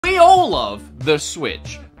all love the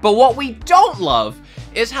Switch, but what we don't love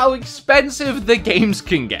is how expensive the games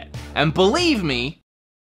can get. And believe me,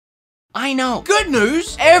 I know. Good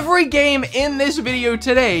news, every game in this video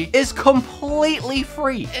today is completely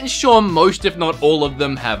free. And sure, most if not all of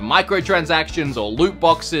them have microtransactions or loot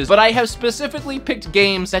boxes, but I have specifically picked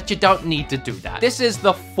games that you don't need to do that. This is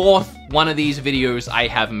the fourth one of these videos I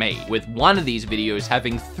have made, with one of these videos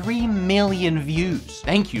having 3 million views.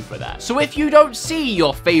 Thank you for that. So if you don't see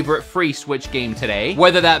your favorite free Switch game today,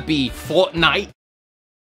 whether that be Fortnite,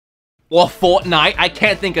 or Fortnite, I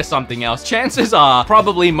can't think of something else. Chances are,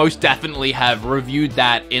 probably most definitely have reviewed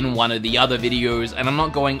that in one of the other videos, and I'm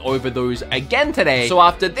not going over those again today. So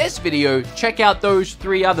after this video, check out those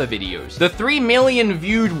 3 other videos. The 3 million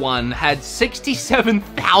viewed one had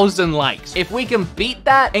 67,000 likes. If we can beat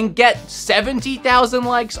that and get 70,000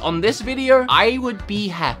 likes on this video, I would be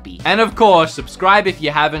happy. And of course, subscribe if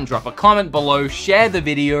you haven't, drop a comment below, share the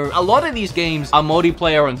video. A lot of these games are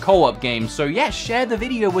multiplayer and co-op games, so yes, share the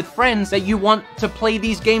video with friends that you want to play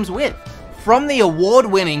these games with. From the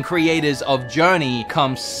award-winning creators of Journey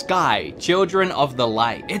comes Sky, Children of the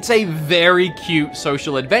Light. It's a very cute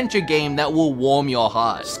social adventure game that will warm your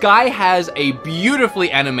heart. Sky has a beautifully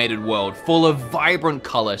animated world full of vibrant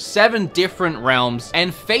color, 7 different realms,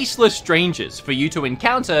 and faceless strangers for you to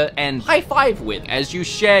encounter and high-five with as you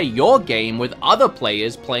share your game with other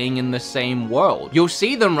players playing in the same world. You'll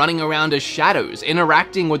see them running around as shadows,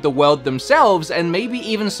 interacting with the world themselves, and maybe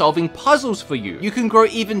even solving puzzles for you. You can grow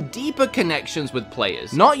even deeper connections with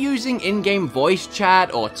players, not using in-game voice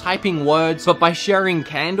chat or typing words, but by sharing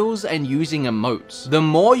candles and using emotes. The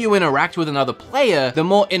more you interact with another player, the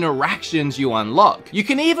more interactions you unlock. You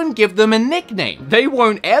can even give them a nickname. They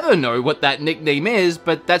won't ever know what that nickname is,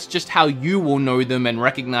 but that's just how you will know them and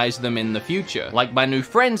recognize them in the future. Like my new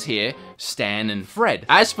friends here, Stan and Fred.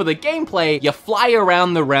 As for the gameplay, you fly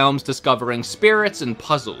around the realms discovering spirits and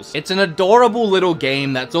puzzles. It's an adorable little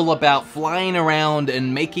game that's all about flying around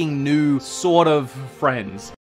and making new sort of friends.